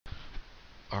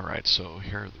Alright, so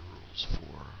here are the rules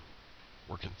for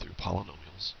working through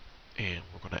polynomials, and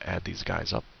we're going to add these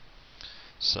guys up.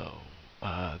 So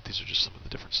these are just some of the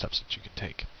different steps that you can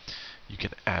take. You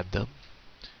can add them.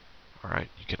 Alright,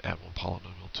 you can add one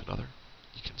polynomial to another.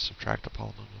 You can subtract a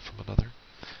polynomial from another.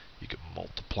 You can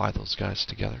multiply those guys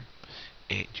together,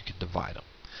 and you can divide them.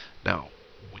 Now,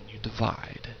 when you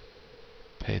divide,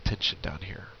 pay attention down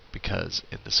here, because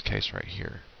in this case right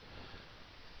here,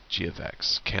 g of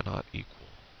x cannot equal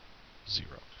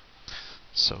 0.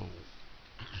 So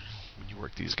when you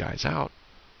work these guys out,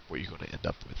 what you're going to end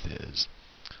up with is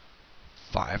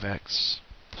 5x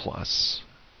plus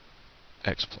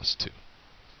x plus 2.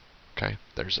 Okay,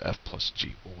 there's f plus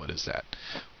g. Well, what is that?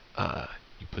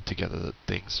 You put together the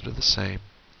things that are the same,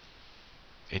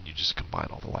 and you just combine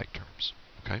all the like terms.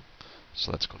 Okay,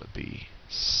 so that's going to be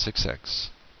 6x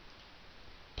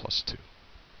plus 2.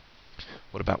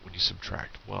 What about when you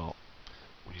subtract? Well,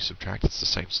 when you subtract, it's the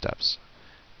same steps.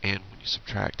 And when you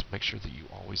subtract, make sure that you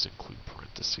always include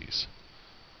parentheses,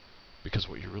 because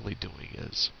what you're really doing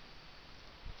is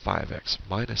 5x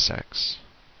minus x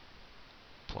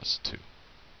plus 2,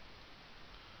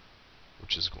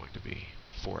 which is going to be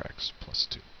 4x plus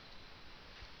 2.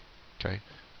 Okay?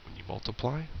 When you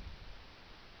multiply,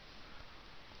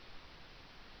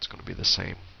 it's going to be the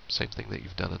same thing that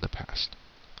you've done in the past.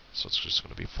 So it's just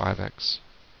going to be 5x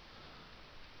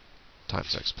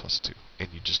times x plus 2. And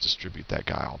you just distribute that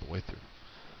guy all the way through.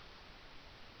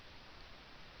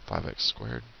 5x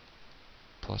squared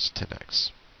plus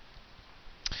 10x.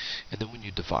 And then when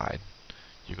you divide,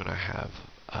 you're going to have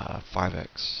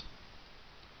 5x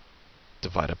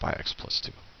divided by x plus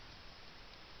 2.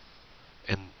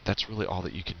 And that's really all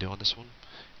that you can do on this one.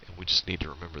 And we just need to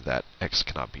remember that x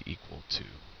cannot be equal to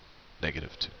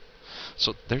negative 2.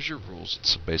 So there's your rules and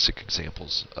some basic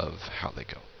examples of how they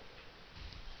go.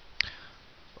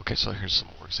 Okay, so here's some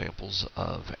more examples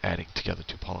of adding together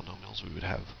two polynomials. We would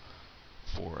have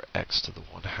 4x to the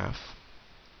 1/2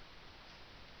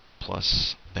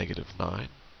 plus negative 9x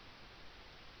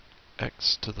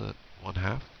to the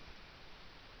 1/2.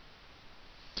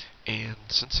 And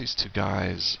since these two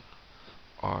guys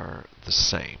are the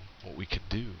same, what we can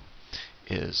do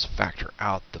is factor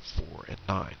out the 4 and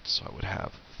 9. So I would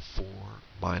have 4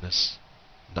 minus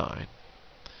 9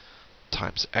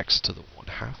 times x to the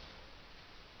 1/2.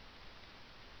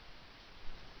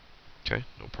 Okay,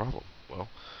 no problem. Well,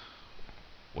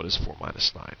 what is 4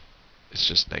 minus 9? It's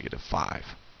just negative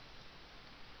 5.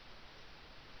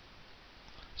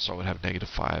 So I would have negative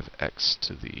 5x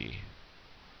to the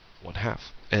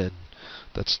 1/2. And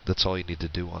that's all you need to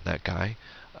do on that guy.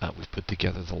 We've put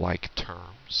together the like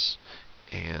terms.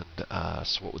 And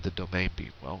so what would the domain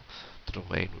be? Well, the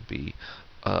domain would be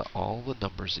all the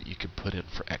numbers that you can put in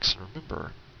for x. And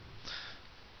remember,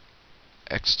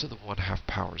 x to the 1/2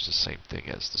 power is the same thing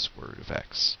as the square root of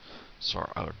x.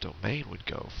 So our domain would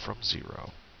go from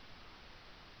 0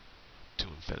 to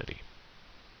infinity.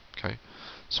 Okay?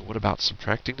 So what about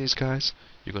subtracting these guys?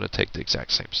 You're going to take the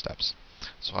exact same steps.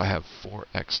 So I have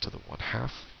 4x to the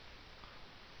 1/2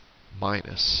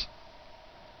 minus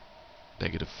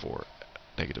negative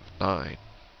 9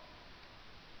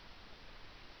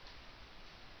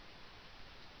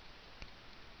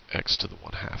 x to the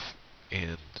 1/2.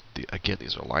 And again,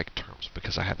 these are like terms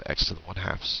because I have x to the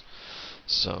 1/2.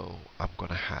 So I'm going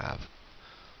to have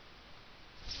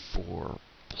 4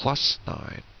 plus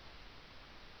 9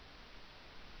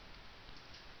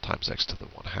 times x to the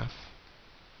 1/2,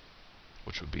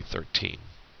 which would be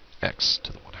 13x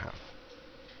to the 1/2.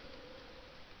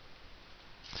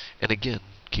 And again,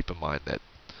 keep in mind that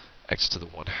x to the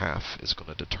 1/2 is going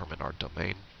to determine our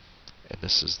domain, and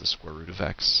this is the square root of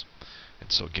x.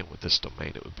 And so again, with this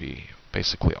domain, it would be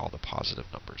basically all the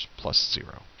positive numbers plus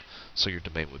 0. So your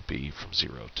domain would be from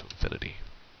 0 to infinity.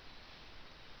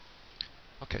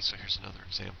 Okay, so here's another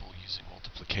example using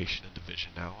multiplication and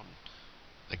division now. And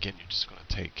again, you're just going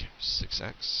to take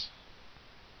 6x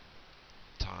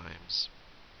times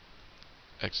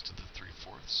x to the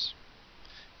 3/4.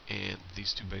 And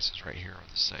these two bases right here are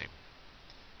the same.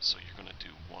 So you're going to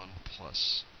do 1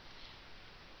 plus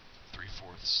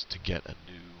 3/4 to get a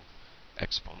new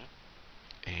exponent.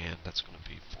 And that's going to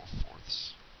be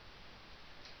 4/4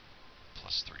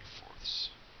 plus 3/4,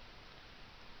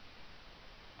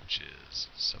 which is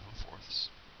 7/4.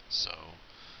 So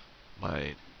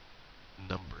my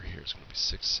number here is going to be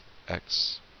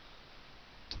 6x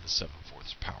to the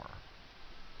 7/4 power.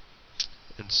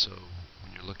 And so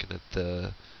when you're looking at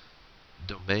the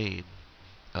domain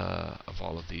of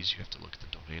all of these, you have to look at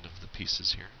the domain of the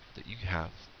pieces here that you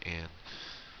have. And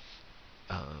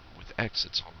with x,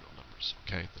 it's all real numbers.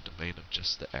 Okay, the domain of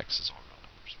just the x is all real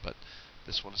numbers. But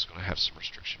This one is going to have some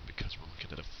restriction because we're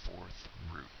looking at a fourth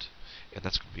root, and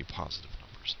that's going to be positive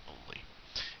numbers only.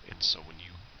 And so when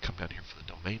you come down here for the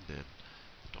domain, then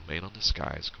the domain on this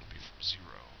guy is going to be from 0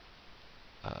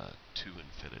 to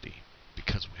infinity,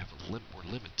 because we have we're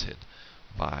limited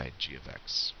by g of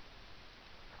x.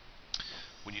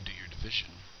 When you do your division,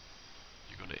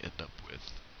 you're going to end up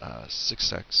with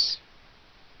 6x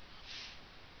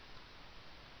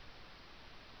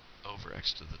over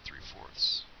x to the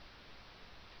 3/4.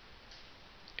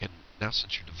 And now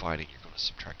since you're dividing, you're going to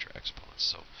subtract your exponents.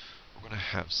 So we're going to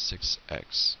have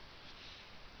 6x,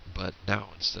 but now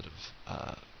instead of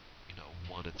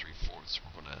 1 and 3/4,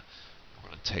 we're going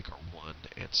to take our 1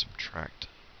 and subtract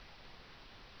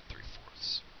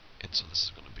 3/4. And so this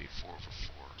is going to be 4 over 4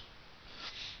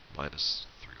 minus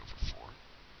 3 over 4,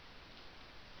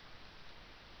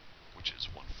 which is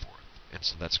 1/4. And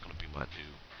so that's going to be my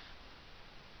new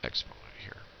exponent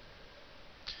here.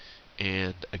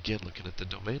 And again, looking at the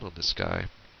domain on this guy,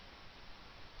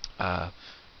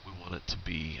 we want it to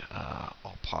be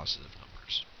all positive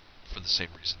numbers, for the same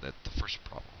reason that the first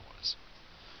problem was,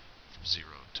 from 0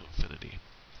 to infinity.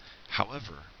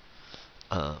 However,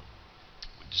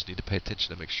 we just need to pay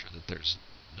attention to make sure that there's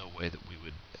no way that we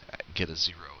would get a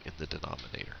 0 in the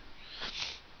denominator.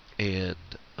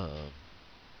 And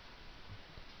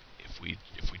if we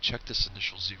check this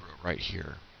initial 0 right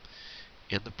here,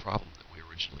 in the problem that we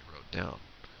originally wrote down,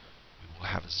 we will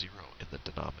have a 0 in the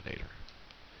denominator.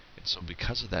 And so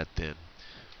because of that, then,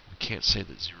 we can't say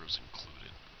that 0 is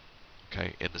included.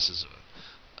 Okay? And this is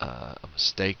a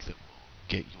mistake that will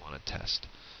get you on a test.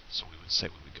 So we would say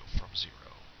we would go from 0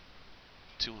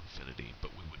 to infinity,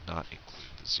 but we would not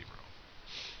include the 0.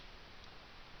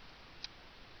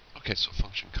 Okay, so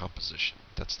function composition,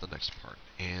 that's the next part.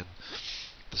 And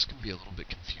this can be a little bit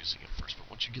confusing at first, but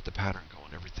once you get the pattern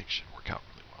going, everything should work out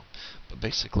really well. But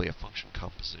basically, a function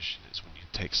composition is when you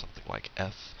take something like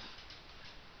f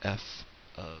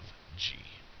of g,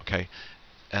 okay?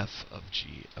 F of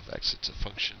g of x, it's a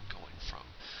function going from,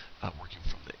 working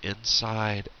from the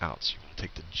inside out. So you're going to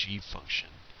take the g function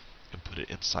and put it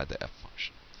inside the f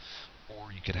function.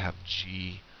 Or you could have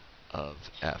g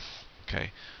of f,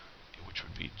 okay? Which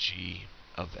would be g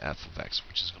of f of x,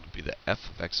 which is going to be the f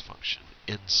of x function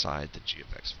inside the g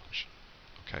of x function.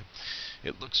 Okay,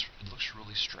 it looks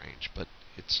really strange, but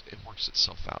it works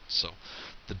itself out. So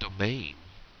the domain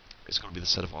is going to be the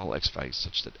set of all x values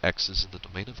such that x is in the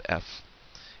domain of f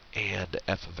and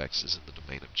f of x is in the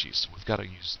domain of g. So we've got to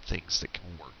use things that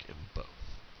can work in both.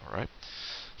 All right.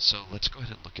 So let's go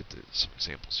ahead and look at some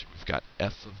examples here. We've got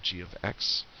f of g of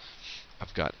x.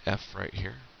 I've got f right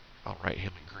here. I'll write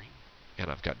him in green. And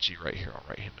I've got g right here. I'll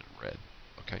write him in red.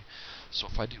 Okay. So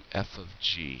if I do f of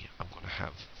g, I'm going to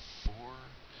have 4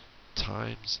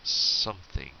 times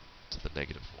something to the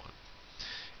negative 1.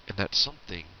 And that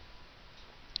something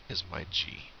is my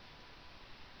g.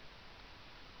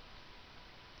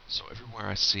 So everywhere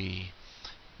I see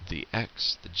the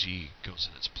x, the g goes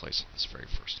in its place on this very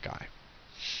first guy.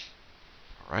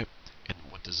 Alright? And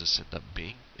what does this end up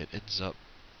being? It ends up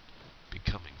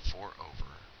becoming 4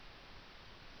 over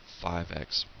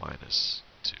 5x minus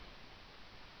 2.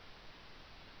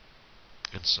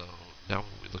 And so now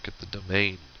when we look at the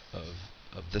domain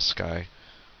of this guy,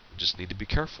 we just need to be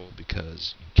careful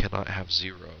because you cannot have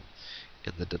 0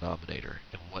 in the denominator.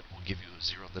 And what will give you a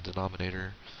 0 in the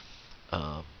denominator?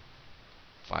 2/5.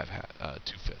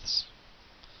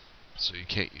 So you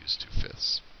can't use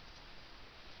 2/5.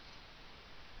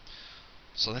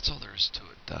 So that's all there is to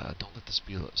it. Don't let this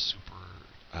be a super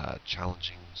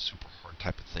challenging, super hard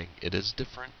type of thing. It is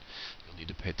different. You'll need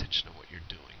to pay attention to what you're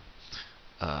doing.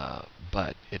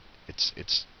 But it is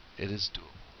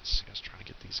doable. Let's see, I was trying to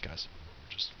get these guys to move over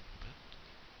just a little bit.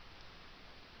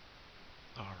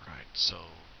 Alright, so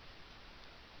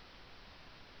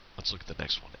let's look at the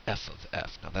next one, f of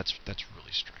f. Now that's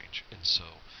really strange. And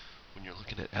so when you're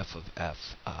looking at f of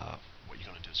f, what you're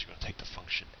going to do is you're going to take the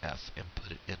function f and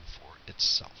put it in for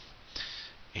itself.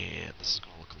 And this is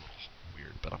going to look a little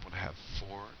weird, but I'm going to have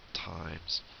 4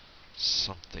 times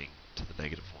something to the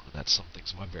negative 1, and that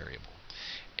something's my variable.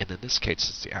 And in this case,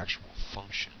 it's the actual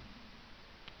function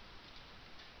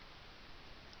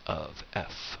of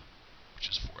f, which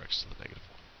is 4x to the negative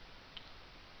 1.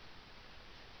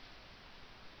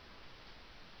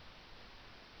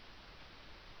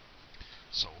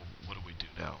 So what do we do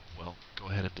now? Well, go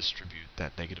ahead and distribute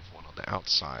that negative 1 on the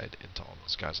outside into all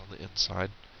those guys on the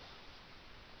inside.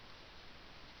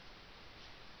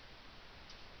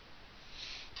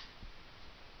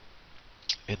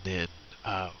 And then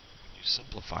when you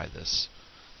simplify this,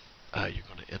 you're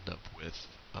going to end up with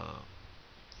 4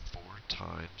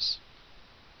 times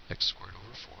x squared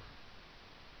over 4.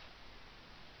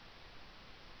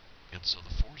 And so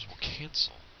the 4's will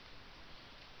cancel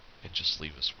and just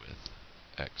leave us with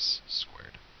x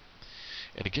squared.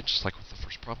 And again, just like with the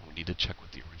first problem, we need to check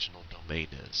what the original domain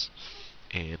is.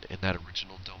 And in that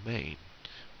original domain,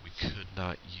 we could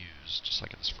not use, just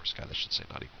like in this first guy, that should say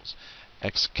not equals,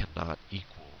 x cannot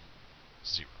equal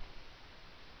 0.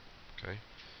 Okay?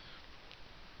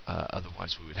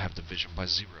 Otherwise, we would have division by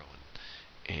 0,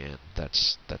 and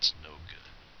that's no good.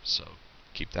 So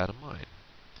keep that in mind.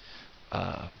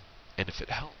 And if it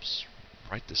helps,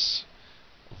 write this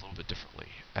a little bit differently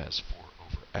as 4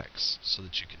 over x, so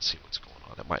that you can see what's going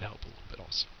on. It might help a little bit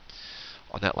also.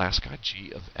 On that last guy,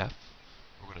 g of f,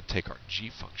 we're going to take our g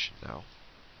function now,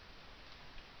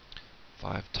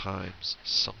 5 times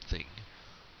something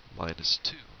minus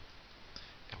 2,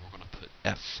 and we're going to put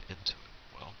f into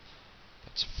it. Well,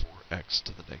 that's 4x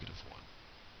to the negative 1.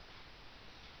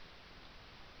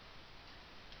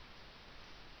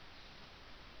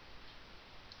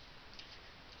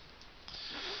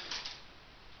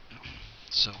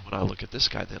 So when I look at this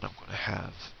guy, then I'm going to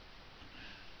have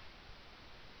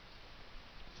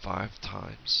 5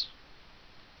 times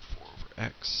 4 over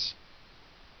x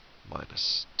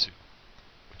minus 2,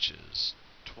 which is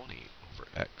 20 over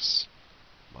x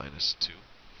minus 2.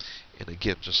 And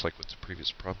again, just like with the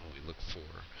previous problem, we look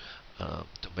for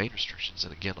domain restrictions.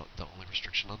 And again, the only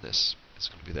restriction on this is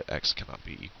going to be that x cannot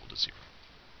be equal to 0.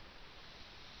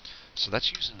 So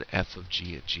that's using the f of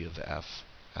g and g of f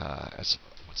as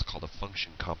what's called a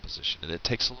function composition. And it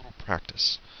takes a little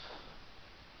practice.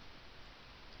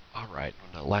 Alright,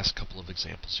 on the last couple of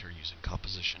examples here using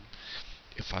composition,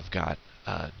 if I've got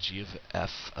g of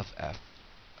f of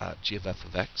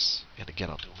x, and again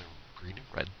I'll do them in green and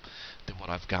red, then what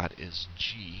I've got is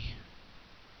g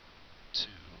 2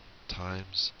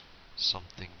 times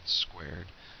something squared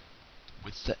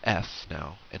with the f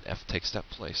now, and f takes that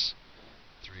place,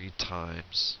 3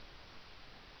 times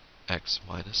x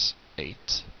minus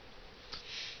 8.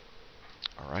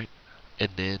 Alright,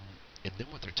 and then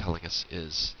what they're telling us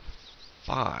is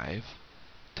 5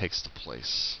 takes the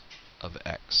place of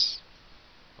x.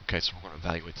 Okay, so we're going to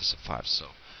evaluate this at 5. So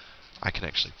I can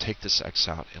actually take this x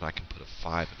out and I can put a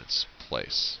 5 in its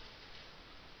place.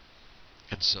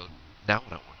 And so now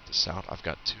when I work this out, I've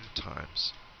got 2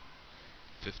 times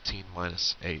 15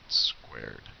 minus 8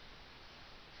 squared,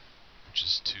 which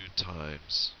is 2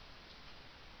 times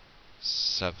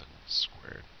 7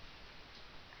 squared,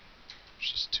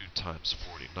 which is 2 times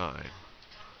 49,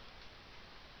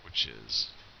 which is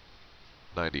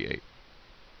 98.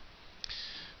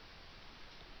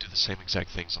 Do the same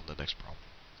exact things on the next problem.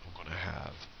 I'm going to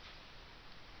have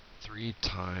 3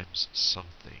 times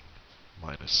something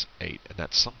minus 8, and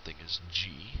that something is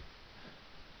g,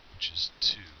 which is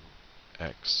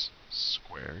 2x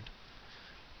squared.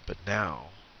 But now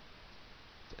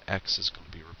the x is going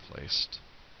to be replaced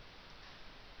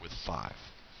with 5.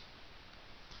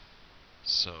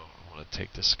 So I want to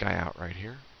take this guy out right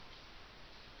here,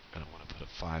 and I want to put a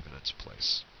 5 in its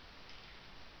place.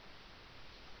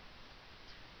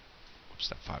 Whoops,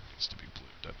 that 5 needs to be blue,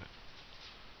 doesn't it?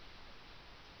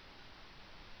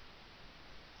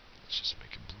 Let's just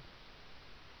make it blue.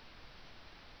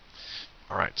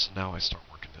 Alright, so now I start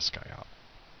working this guy out.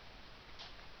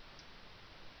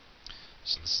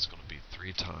 So this is going to be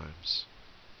 3 times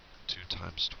 2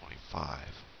 times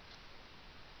 25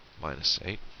 minus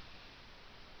 8,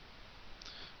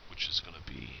 which is going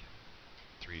to be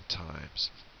 3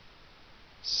 times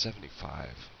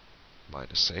 75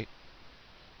 minus 8.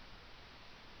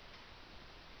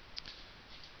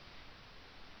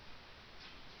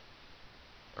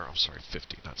 Or I'm sorry,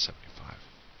 50, not 75.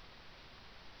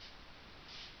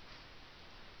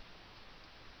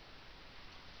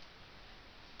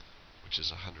 Which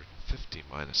is 150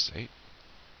 minus 8,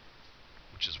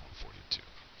 which is 142.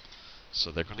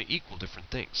 So they're going to equal different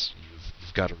things.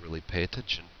 You've got to really pay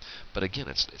attention. But again,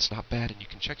 it's not bad, and you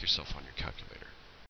can check yourself on your calculator.